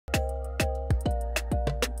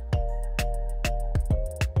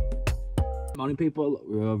Morning people,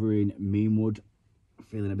 we're over in Meanwood,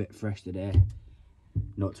 feeling a bit fresh today.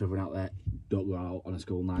 Note to everyone out there, don't go out on a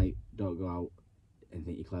school night, don't go out and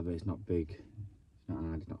think you're clever. It's not big, it's not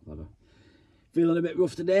hard, it's not clever. Feeling a bit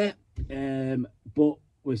rough today, but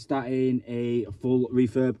we're starting a full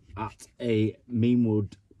refurb at a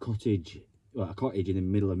Meanwood cottage, well, a cottage in the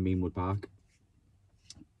middle of Meanwood Park.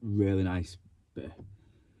 Really nice bit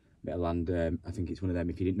of land. I think it's one of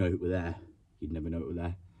them, if you didn't know it were there, you'd never know it were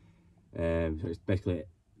there. So it's basically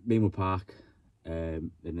Meanwood Park,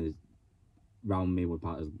 then there's round Meanwood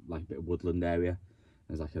Park, there's like a bit of woodland area,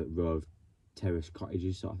 there's like a row of terrace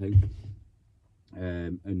cottages sort of thing,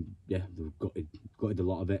 and yeah, they've gutted a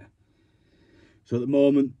lot of it. So at the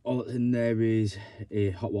moment all that's in there is a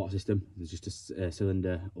hot water system. There's just a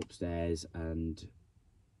cylinder upstairs and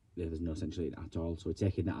yeah, there's no central heating at all. So we're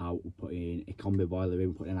taking that out, we're putting a combi boiler in,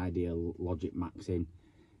 we're putting an Ideal Logic Max in.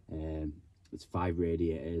 It's 5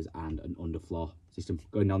 radiators and an underfloor system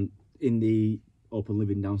going on in the open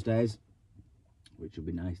living downstairs, which would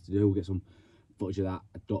be nice to do. We'll get some footage of that.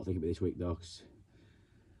 I don't think it'll be this week though, because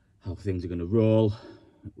how things are going to roll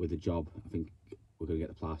with the job. I think we're going to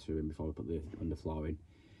get the plaster in before we put the underfloor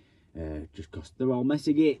in, just because they're all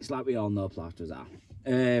messy gates, like we all know plasters are.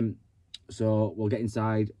 So we'll get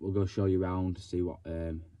inside, we'll go show you around, see what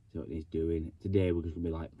he's doing. Today we're just going to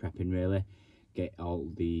be like prepping really. Get all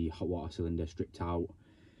the hot water cylinder stripped out,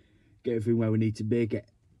 get everything where we need to be, get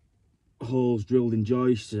holes drilled in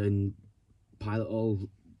joists and pilot holes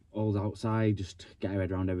outside, just get our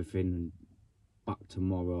head around everything. And back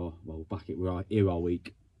tomorrow, well, we're here all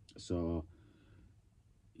week, so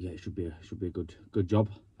yeah, it should be a good job.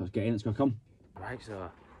 Let's get in, let's crack on. Right, so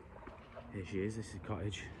here she is, this is the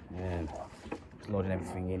cottage. Just loading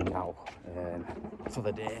everything in now for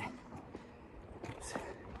the day.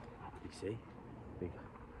 You see, big,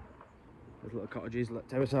 there's little cottages, little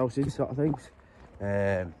terrace houses sort of things.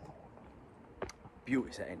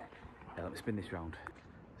 Beauty setting. Yeah, let me spin this round.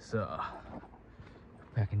 So,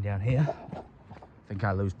 parking down here. I think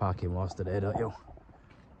I lose parking laws today, don't you?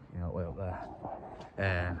 You know, way up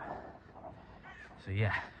there. So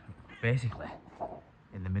yeah, basically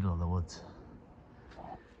in the middle of the woods.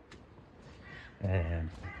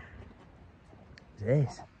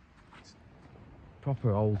 This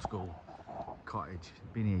proper old school cottage.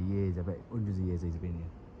 Been here years, I bet hundreds of years he's been here.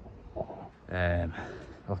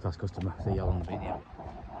 I'll have to ask customer, see how long he's been here.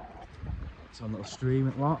 It's on a little stream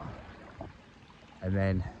at lot. And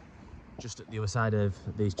then just at the other side of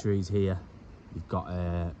these trees here, you've got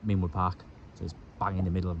Meanwood Park. So it's bang in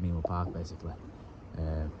the middle of Meanwood Park basically.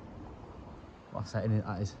 What a setting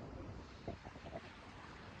that is.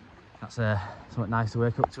 That's something nice to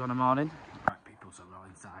wake up to on a morning. Right people, so we're all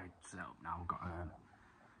inside, set up now, we've got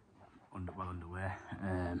well underway.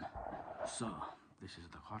 So this is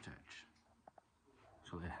the cottage.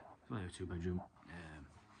 So they're a 2-bedroom.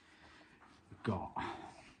 We've got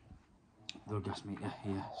the gas meter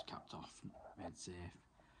here, it's capped off, made safe.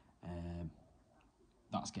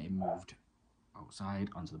 That's getting moved outside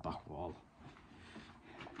onto the back wall.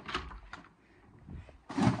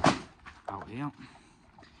 Out here.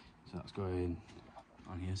 So that's going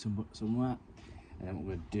on here somewhere. And then what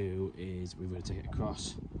we're going to do is we're going to take it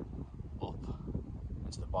across, up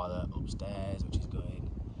into the boiler upstairs, which is going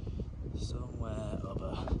somewhere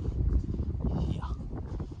over here.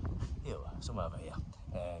 Somewhere over here.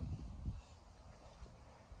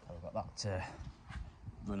 We've got that to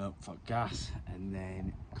run up for gas, and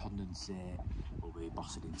then condensate will be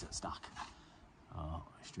bossed into the stack,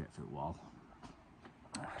 straight through the wall.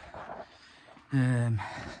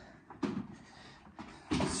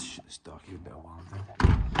 Let's shut this door, keep a bit of warmth then.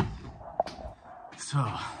 So,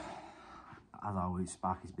 as always,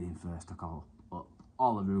 Sparky's being first, took all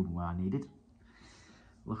the room where I needed.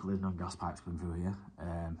 Luckily there's no gas pipes coming through here.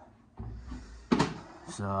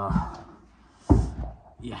 So,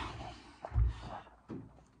 yeah.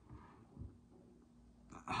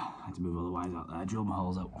 I had to move all the wires out there, drill my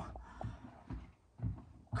holes out,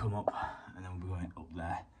 come up, and then we'll be going up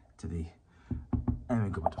there to the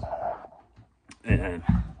airing cupboard.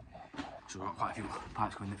 So we've got quite a few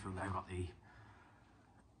pipes coming through there. We've got the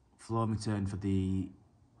flow return for the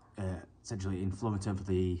essentially in flow return for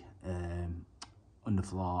the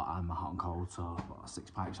underfloor and my hot and cold, so I've got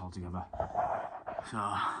 6 pipes altogether.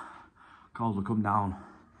 So cold will come down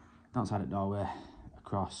outside the doorway,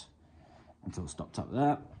 across until it's stopped up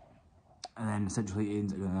there, and then central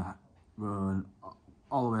heating's are gonna run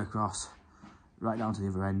all the way across right down to the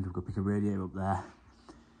other end. We've got to pick a radiator up there.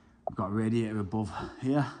 We've got a radiator above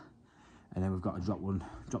here, and then we've got a drop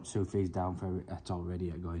 2 feeds down for a tall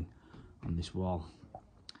radiator going on this wall.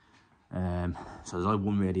 So there's only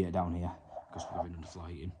one radiator down here, because we're having underfloor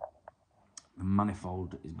heating. The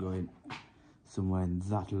manifold is going somewhere in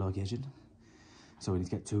that location, so we need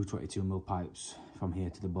to get two 22mm pipes from here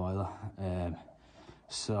to the boiler.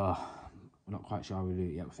 So we're not quite sure how we do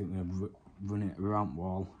it yet. We think we're going to run it around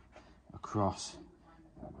wall, across,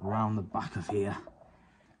 around the back of here,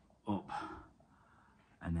 up,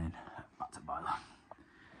 and then back to boiler.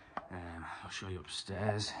 I'll show you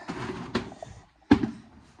upstairs.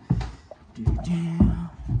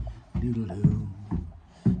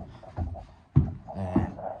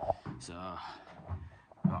 So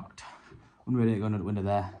got one radiator going out the window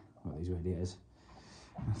there. Got these radiators,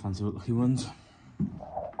 fancy lucky ones.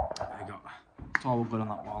 I got tall one going on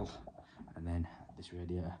that wall, and then this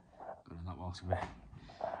radiator going on that wall. It's gonna be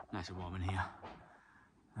nice and warm in here.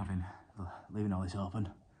 Leaving all this open.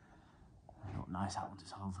 Look nice out once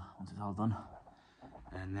it's all done.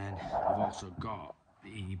 And then we've also got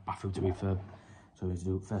the bathroom to refurb. So we need to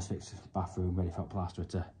do first fix bathroom, ready for plasterer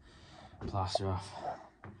to plaster off.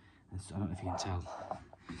 And so, I don't know if you can tell.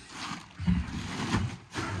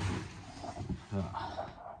 But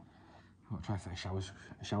I've got to try to fit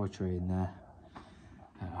a shower tray in there.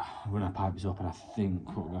 Run our pipes up, and I think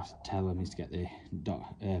what we're going to have to tell them is to get the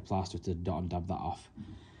plasterer to dot and dab that off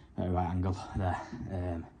at a right angle there.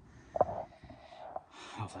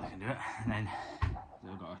 Hopefully I can do it. And then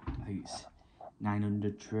we've got I think it's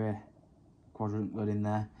 900 tray quadrant going in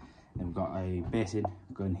there. Then we've got a basin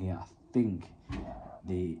going here. I think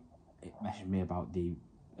it messaged me about the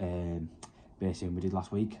basin we did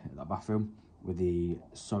last week at that bathroom with the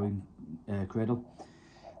sewing cradle.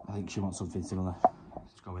 I think she wants something similar.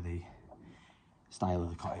 Let's go with the style of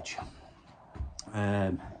the cottage.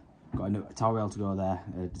 Got a towel rail to go there,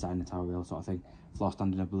 design a towel rail sort of thing. Floor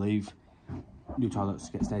standing, I believe. New toilets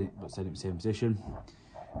get stayed in the same position.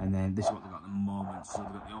 And then this is what they've got at the moment. So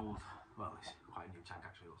they've got the old, well, it's quite a new tank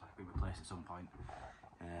actually. It looks like it's been replaced at some point.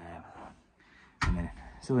 And then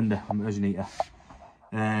cylinder, immersion heater.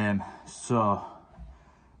 So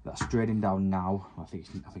that's draining down now. I think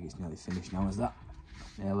it's nearly finished now. Is that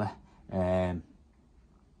nearly? So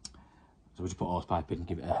we just put hose pipe in,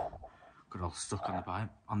 give it a good old stuck on the pipe,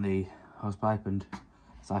 on the hose pipe, and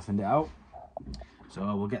siphoned it out.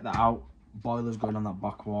 So we'll get that out. Boiler's going on that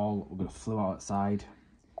back wall. We're going to flue out outside.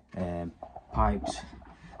 Pipes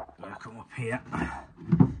going to come up here,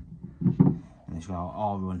 and it's going to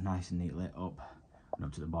all run nice and neatly up and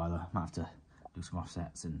up to the boiler. Might have to do some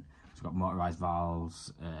offsets, and it's got motorised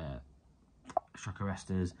valves, shock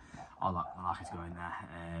arresters, all that malarkey's going there.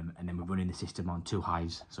 And then we're running the system on 2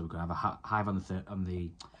 hives. So we're going to have a hive on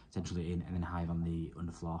the central heating, and then a hive on the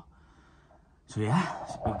underfloor. So yeah,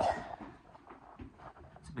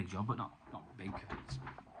 it's a big job, but not big. It's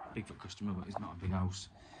big for a customer, but it's not a big house.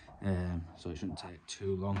 So it shouldn't take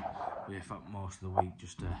too long. We're here for most of the week,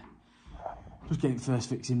 just getting first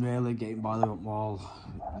fixing really, getting boiler up wall.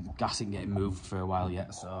 The gas ain't getting moved for a while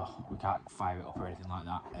yet, so we can't fire it up or anything like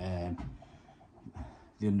that.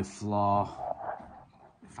 The underfloor,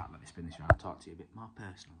 in fact, let me spin this around, talk to you a bit more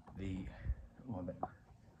personal. A bit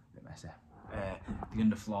messy. The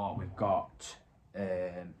underfloor we've got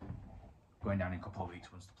going down in a couple of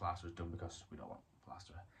weeks once the plaster is done, because we don't want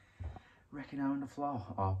plaster wrecking our underfloor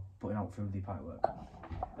or putting out through the pipe work.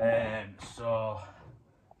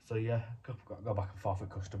 So yeah, got to go back and forth with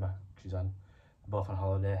customer. She's both on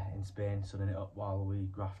holiday in Spain, sunning it up while we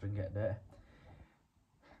graft and get dirty.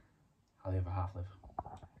 How the other half live.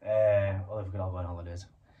 Well, we can all go on holidays.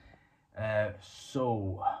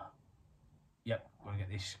 So yep, we're gonna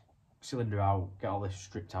get this cylinder out, get all this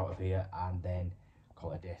stripped out of here, and then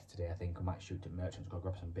call it a day today. I think I might shoot to merchants, go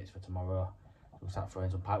grab some bits for tomorrow. We'll start throwing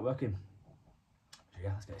some pipe work in. So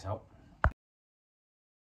yeah, let's get this out.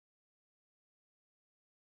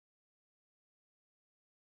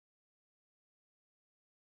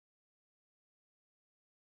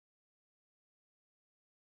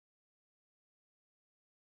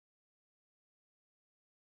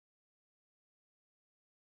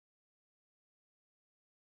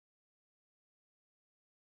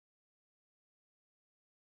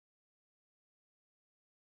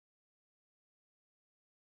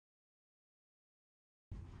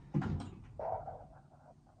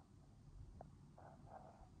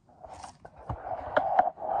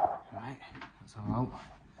 That's all out.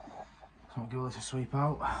 So I'll give all this a sweep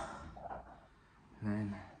out, and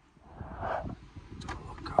then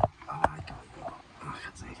I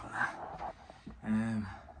can't see from there. I'm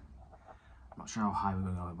not sure how high we're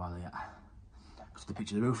going to go with boiler yet, because the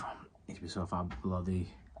pitch of the roof needs to be so far below the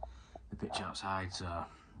pitch outside, so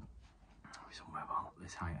somewhere about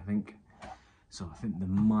this height, I think. So I think they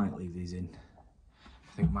might leave these in.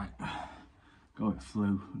 I think might Go with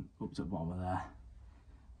flue up to the bottom of there.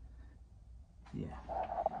 Yeah,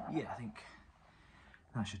 I think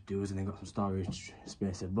that should do us. And then got some storage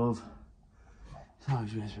space above,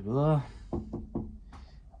 storage space below.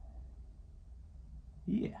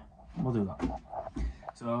 Yeah, we'll do that.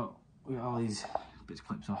 So we got all these bits of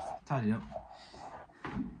clips off, tidied up.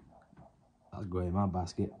 That's going in my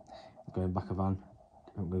basket. Going back a van.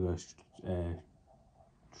 I'm going to go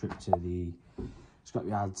trip to the scrap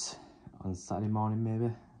yards on Saturday morning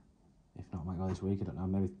maybe. If not, I might go this week, I don't know,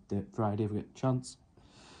 maybe Friday if we get a chance.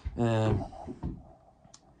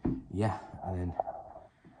 Yeah, and then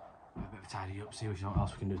a bit of a tidy up, see what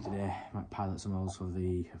else we can do today. Might pilot some oils for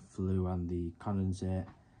the flue and the condensate.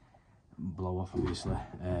 Blow off obviously.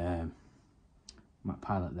 Might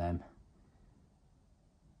pilot them.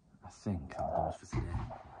 I think that'll do us for today.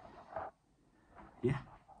 Yeah.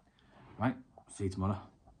 Right, see you tomorrow.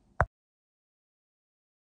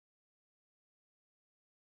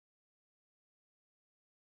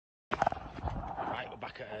 Right, we're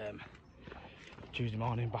back at Tuesday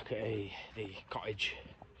morning, back at the cottage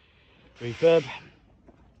refurb,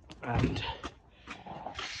 and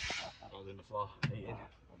all in the floor eating.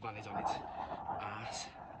 Van is on its arse.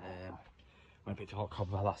 Went and picked a hot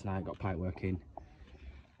copper last night, got pipe working.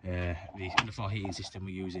 The underfloor heating system we're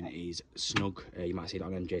using is Snug. You might see it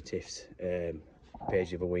on MJ Tiff's page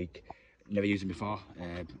the other week. Never used it before.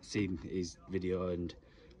 Seen his video and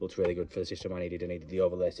looks really good for the system I needed the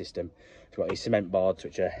overlay system. It's got these cement boards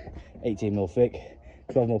which are 18mm thick,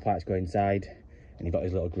 12mm pipes go inside, and you've got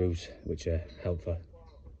these little grooves which help for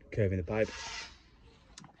curving the pipe.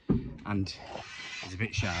 And he's a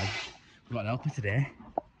bit shy. We've got an helper today.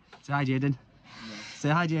 Say hi, Jaden. No. Say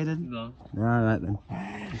hi, Jaden. No. Alright then.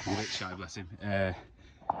 He's a bit shy, bless him.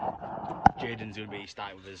 Jaden's going to be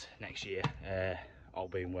starting with us next year, all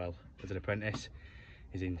being well, as an apprentice.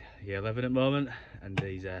 He's in year 11 at the moment, and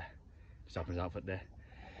he's just helping us out for the day.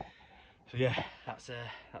 So yeah, that's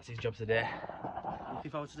his job today.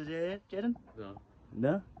 Looking forward to the day, Jaden? No.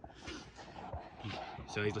 No?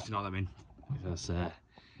 So he's lifting all them in, because I've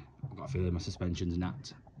got a feeling my suspension's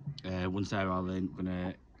napped. Once they're all in, I'm going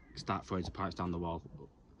to start throwing some pipes down the wall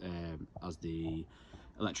as the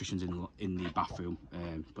electrician's in the bathroom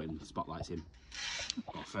putting spotlights in.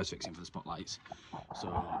 Got first fixing for the spotlights, so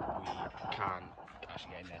we can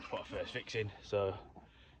actually get in there to put a first fix in. So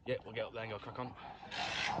yeah, we'll get up there and go crack on.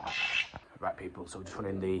 Right people, so we're just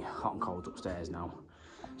running the hot and cold upstairs now.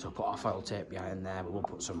 So we'll put our foil tape behind there, but we'll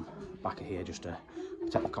put some back of here just to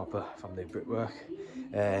protect the copper from the brickwork.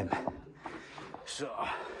 So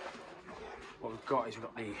what we've got is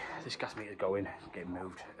this gas meter going, getting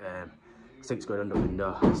moved. Sink's going under the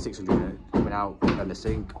window, 600 coming out, and the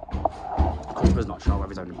sink. Customer's not sure whether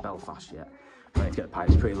he's having in Belfast yet, but if you get the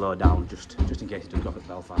pipes pretty low down, just in case it does go up at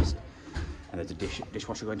Belfast. And there's a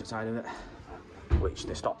dishwasher going to the side of it, which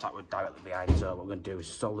the stop tap would directly behind. So what we're going to do is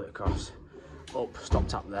solder it across, up, stop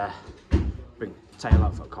tap there, bring tail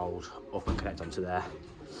out for cold, up and connect onto there.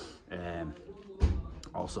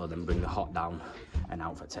 Also then bring the hot down and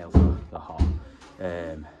out for tail for the hot.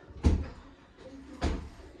 And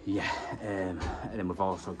then we've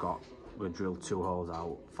also we've drilled 2 holes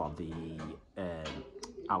out for the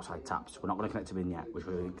outside taps. We're not going to connect them in yet, which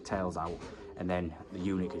will bring the tails out, and then the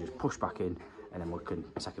unit can just push back in, and then we can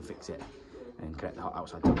second fix it and connect the hot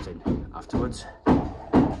outside taps in afterwards.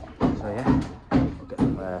 So yeah, we'll get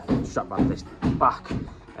them strap band this back,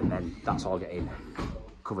 and then that's all getting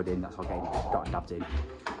covered in, that's all getting dot and dabbed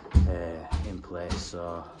in place.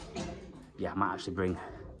 So yeah, I might actually bring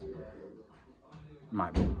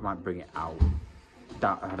it out.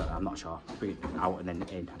 Down, I don't know, I'm not sure. Bring it out and then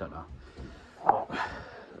in, I don't know. But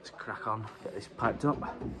let's crack on, get this piped up.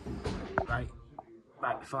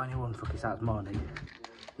 Right before anyone fucking starts moaning,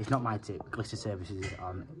 it's not my tip. Glister Services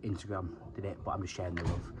on Instagram did it, but I'm just sharing the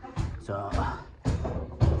love. So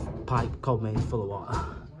pipe, cold main full of water.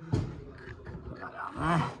 Put that down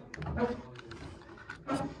there.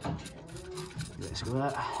 Give it a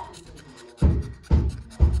squirt.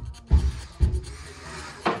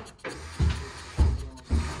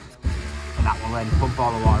 And that will then pump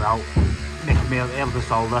all the water out, make me able to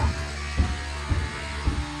solder,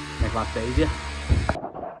 make life a bit easier.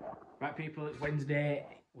 Right people, it's Wednesday.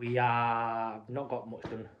 We have not got much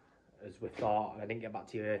done as we thought. I didn't get back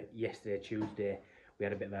to you yesterday, Tuesday. We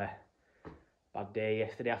had a bit of a bad day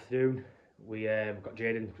yesterday afternoon. We got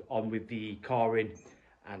Jaden on with the coring,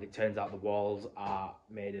 and it turns out the walls are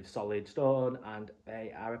made of solid stone and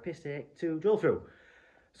they are a piss take to drill through.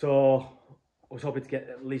 So I was hoping to get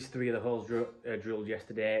at least 3 of the holes drilled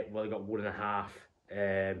yesterday. We only got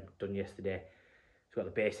 1.5 done yesterday. So got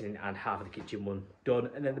the basin and half of the kitchen one done,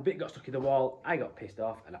 and then the bit got stuck in the wall. I got pissed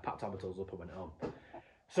off and I packed all my tools up and went home.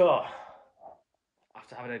 So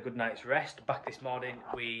after having a good night's rest, back this morning,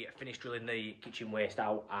 we finished drilling the kitchen waste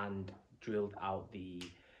out and drilled out the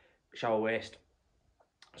shower waste.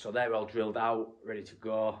 So they're all drilled out, ready to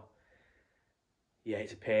go. Yeah,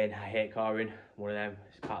 it's a pain. I hate coring. One of them.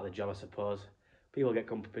 It's part of the job, I suppose. People get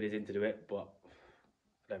companies in to do it, but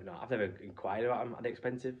I don't know. I've never inquired about them. Are they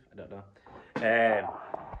expensive? I don't know.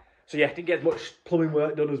 So yeah, didn't get as much plumbing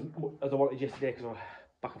work done as I wanted yesterday because I was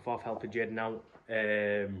back and forth helping Jaden out.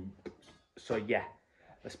 So yeah,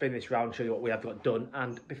 let's spin this round, show you what we have got done.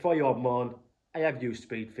 And before you all moan, I have used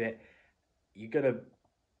SpeedFit. You're gonna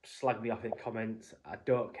slag me off in comments. I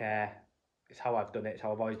don't care. It's how I've done it. It's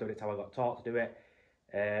how I've always done it. It's how I got taught to do it.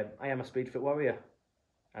 I am a SpeedFit warrior,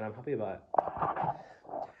 and I'm happy about it.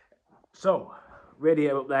 So,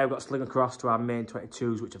 radiator up there, we've got sling across to our main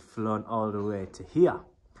 22s, which have flown all the way to here.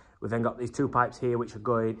 We've then got these two pipes here, which are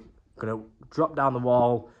going to drop down the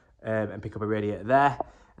wall and pick up a radiator there.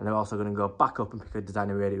 And they're also going to go back up and pick a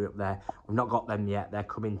designer radiator up there. We've not got them yet. They're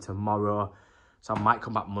coming tomorrow. So I might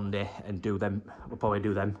come back Monday and do them. We'll probably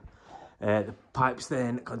do them. The pipes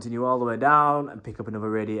then continue all the way down and pick up another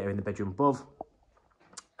radiator in the bedroom above.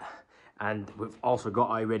 And we've also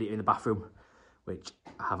got a radiator in the bathroom, which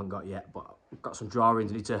I haven't got yet, but I've got some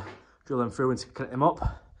drawings. I need to drill them through and connect them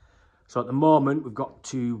up. So at the moment, we've got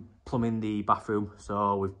to plumb in the bathroom.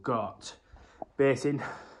 So we've got basin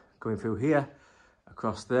going through here,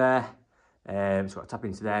 across there. So we've got to tap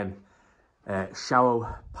into them.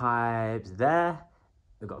 Shower pipes there.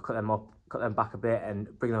 We've got to cut them up, cut them back a bit and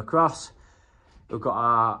bring them across. We've got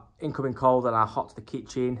our incoming cold and our hot to the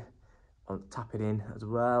kitchen. I'll tap it in as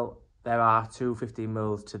well. There are two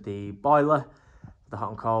 15mm to the boiler, the hot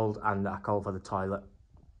and cold, and a cold for the toilet.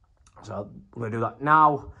 So we're going to do that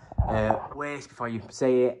now. Waste, before you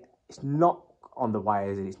say it, it's not on the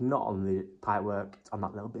wires and it's not on the pipe work. It's on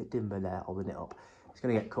that little bit of timber there holding it up. It's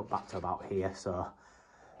going to get cut back to about here. So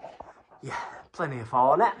yeah, plenty of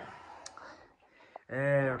fall on it.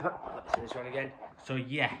 Let's do this one again. So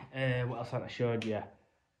yeah, what else have I showed you?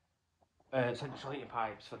 Central heating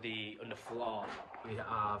pipes for the underfloor. We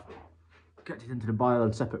have connected into the boiler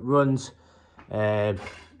on separate runs. Run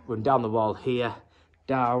down the wall here,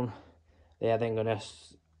 down. They are then going to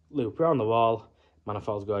loop around the wall.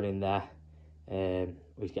 Manifold's going in there.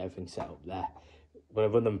 We get everything set up there. We're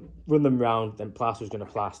going to run them round. Then plaster's going to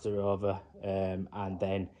plaster over, and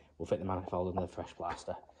then we'll fit the manifold under the fresh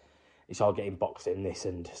plaster. It's all getting boxed in this,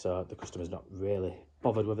 and so the customer's not really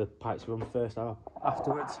bothered with the pipes run first or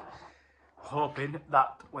afterwards. Hoping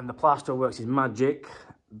that when the plaster works his magic,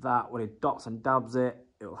 that when it dots and dabs it,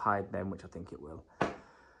 it'll hide them, which I think it will.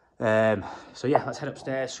 So yeah, let's head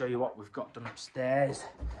upstairs, show you what we've got done upstairs.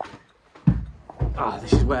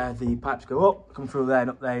 This is where the pipes go up, come through there and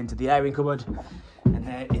up there into the airing cupboard. And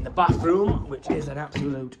then in the bathroom, which is an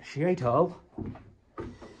absolute shithole,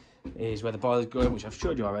 is where the boiler's going, which I've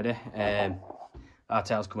showed you already. Our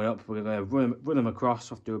tail's coming up. We're going to run them across.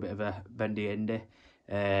 We'll have to do a bit of a bendy-endy.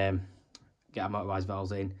 Get our motorised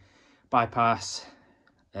valves in. Bypass,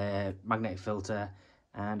 magnetic filter,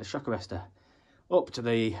 and a shock arrestor. Up to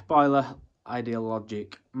the boiler, Ideal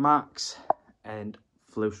Logic Max, and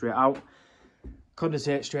flue straight out.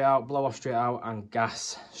 Condensate straight out, blow off straight out, and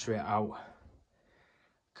gas straight out.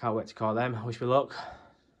 Can't wait to call them. Wish me luck.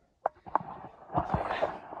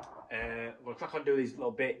 We'll crack on do these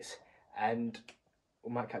little bits, and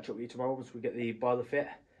we might catch up with you tomorrow once we get the boiler fit.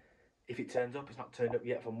 If it turns up, it's not turned up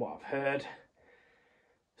yet from what I've heard.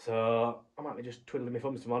 So I might be just twiddling my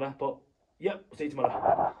thumbs tomorrow, but yep, we'll see you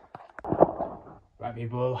tomorrow. Right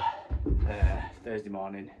people, Thursday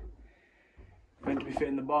morning. Meant to be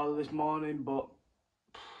fitting the boiler this morning, but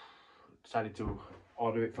decided to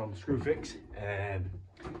order it from Screwfix.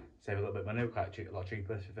 Save a little bit of money, quite a lot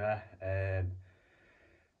cheaper to be fair.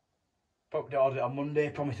 But ordered it on Monday,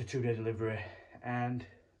 promised a 2-day delivery, and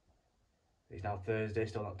it's now Thursday,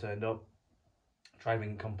 still not turned up. Tried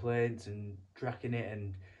ringing complaints and tracking it,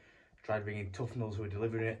 and tried ringing Tufnells who were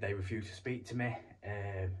delivering it. They refused to speak to me.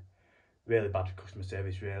 Really bad customer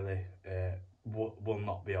service, really. Will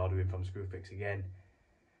not be ordering from Screwfix again.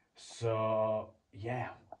 So yeah,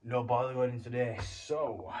 no boiler going in today.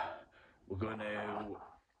 So we're going to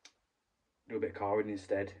do a bit of coring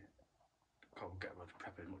instead. Get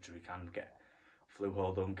prep as much as we can. Get flue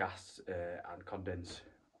hole done, gas and condense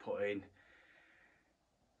put in.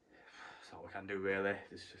 That's all we can do really.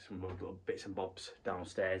 There's just some little bits and bobs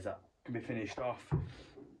downstairs that can be finished off.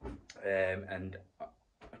 And I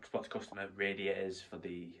spoke to customer radiators for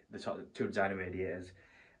the two designer radiators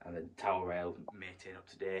and the tower rail mating up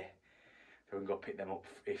today. So we can go pick them up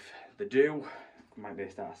if they do. Might be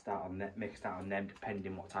make a start on them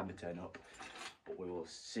depending what time they turn up. But we will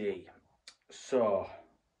see. So,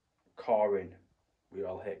 coring. We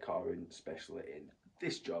all hate coring, especially in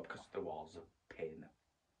this job because the walls are pain in the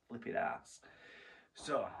flipping ass.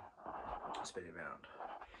 So, I'll spin it around.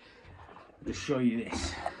 I'll just show you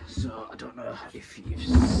this. So, I don't know if you've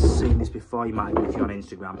seen this before. You might if you're on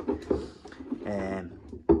Instagram.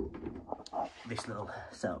 This little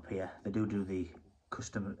setup here. They do the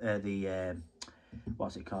custom,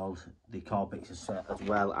 what's it called? The core bits as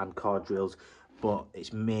well, and core drills. But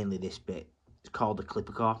it's mainly this bit. It's called the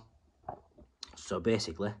Clipacore. So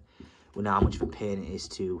basically, we know how much of a pain it is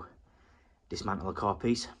to dismantle a core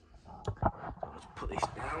piece. Let's put this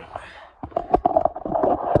down.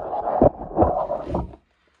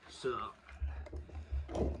 So,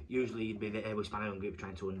 usually you'd be the with spanner grip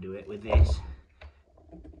trying to undo it. With this,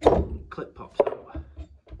 clip pops out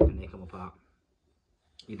and they come apart.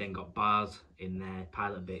 You then got bars in there,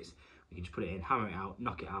 pilot bits. You can just put it in, hammer it out,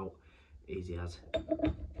 knock it out, easy as.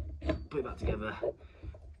 Put it back together,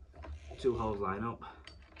 2 holes line up,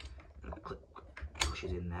 and the clip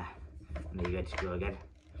pushes in there, and then you're ready to go again.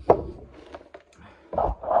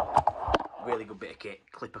 Really good bit of kit.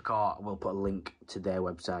 Clipacore, we'll put a link to their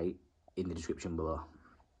website in the description below.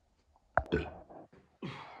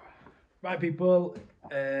 Right people,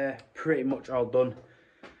 pretty much all done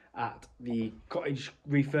at the cottage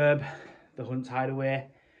refurb, the HUNTS HIDEAWAY.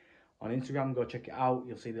 On Instagram, go check it out,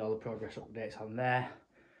 you'll see all the progress updates on there.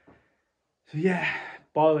 So yeah,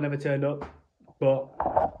 boiler never turned up, but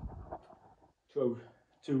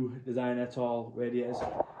two designer tall radiators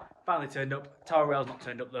finally turned up. Tower rail's not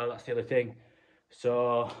turned up though, that's the other thing.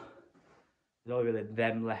 So there's only really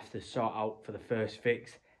them left to sort out for the first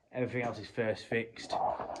fix. Everything else is first fixed.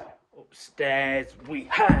 Upstairs we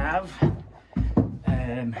have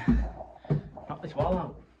knocked this wall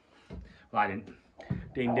out. Well, I didn't.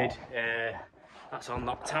 Dean did. That's all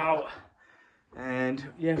knocked out. And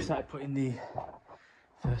yeah, we started putting the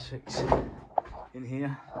first fix in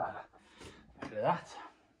here. Look at that.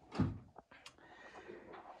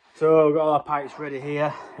 So we've got all our pipes ready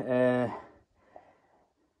here.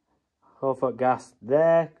 4-foot gas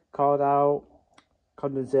there, cord out,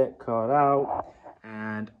 condensate cord out,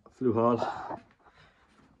 and flue hole.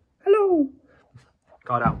 Hello!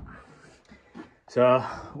 Cord out. So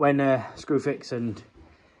when Screwfix and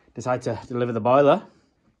decide to deliver the boiler,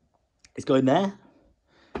 it's going there.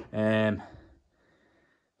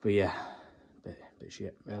 But yeah, bit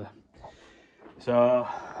shit really. So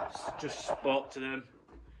just spoke to them.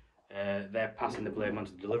 They're passing the blame on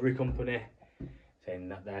to the delivery company, saying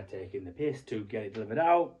that they're taking the piss to get it delivered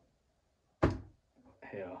out.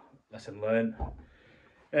 Here, lesson learned.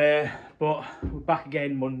 But we're back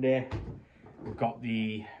again Monday. We've got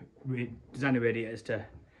the designer radiators to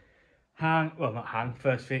hang, well not hang,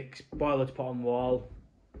 first fix, boiler to put on the wall.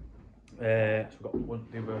 So we've got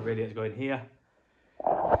the other radiators going here.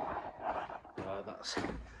 That's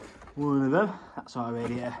one of them. That's our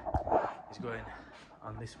radiator is going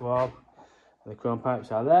on this wall. The chrome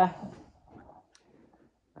pipes are there.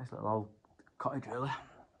 Nice little old cottage really.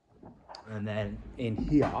 And then in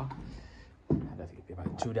here, I don't think it'd be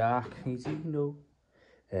about too dark, easy, no.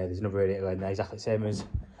 There's another radiator going there, exactly the same as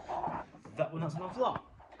that one that's on the floor.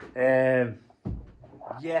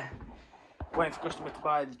 Yeah, waiting for customer to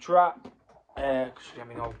buy the trap. Because she's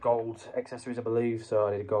having all gold accessories, I believe, so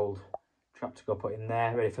I need a gold trap to go put in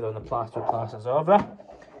there, ready for the plaster. Plaster's over.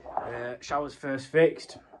 Shower's first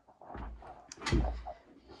fixed.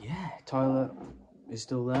 Yeah, toilet is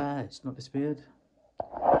still there, it's not disappeared.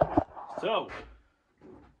 So,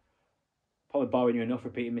 probably boring you enough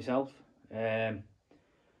repeating myself.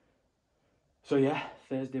 So yeah,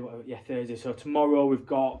 Thursday. Thursday. So tomorrow we've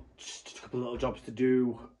got just a couple of little jobs to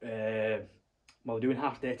do. Well, we're doing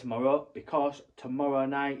half day tomorrow because tomorrow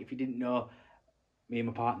night, if you didn't know, me and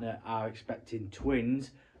my partner are expecting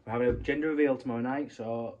twins. We're having a gender reveal tomorrow night,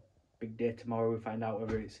 so big day tomorrow. We find out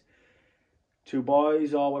whether it's 2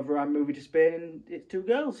 boys or whether I'm moving to Spain and it's 2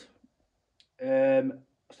 girls. So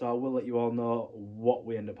I will let you all know what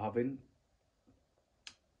we end up having.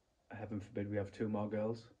 Heaven forbid we have 2 more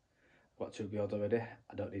girls. I've got 2 girls already.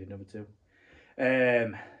 I don't need another 2.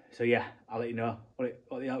 So yeah, I'll let you know what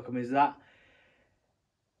the outcome is of that.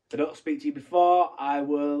 If I don't speak to you before, I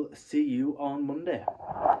will see you on Monday.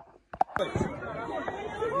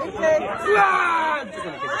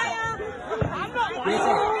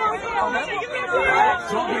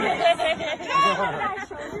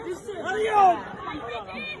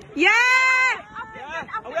 Yeah!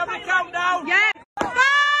 Are we having a countdown? Yeah!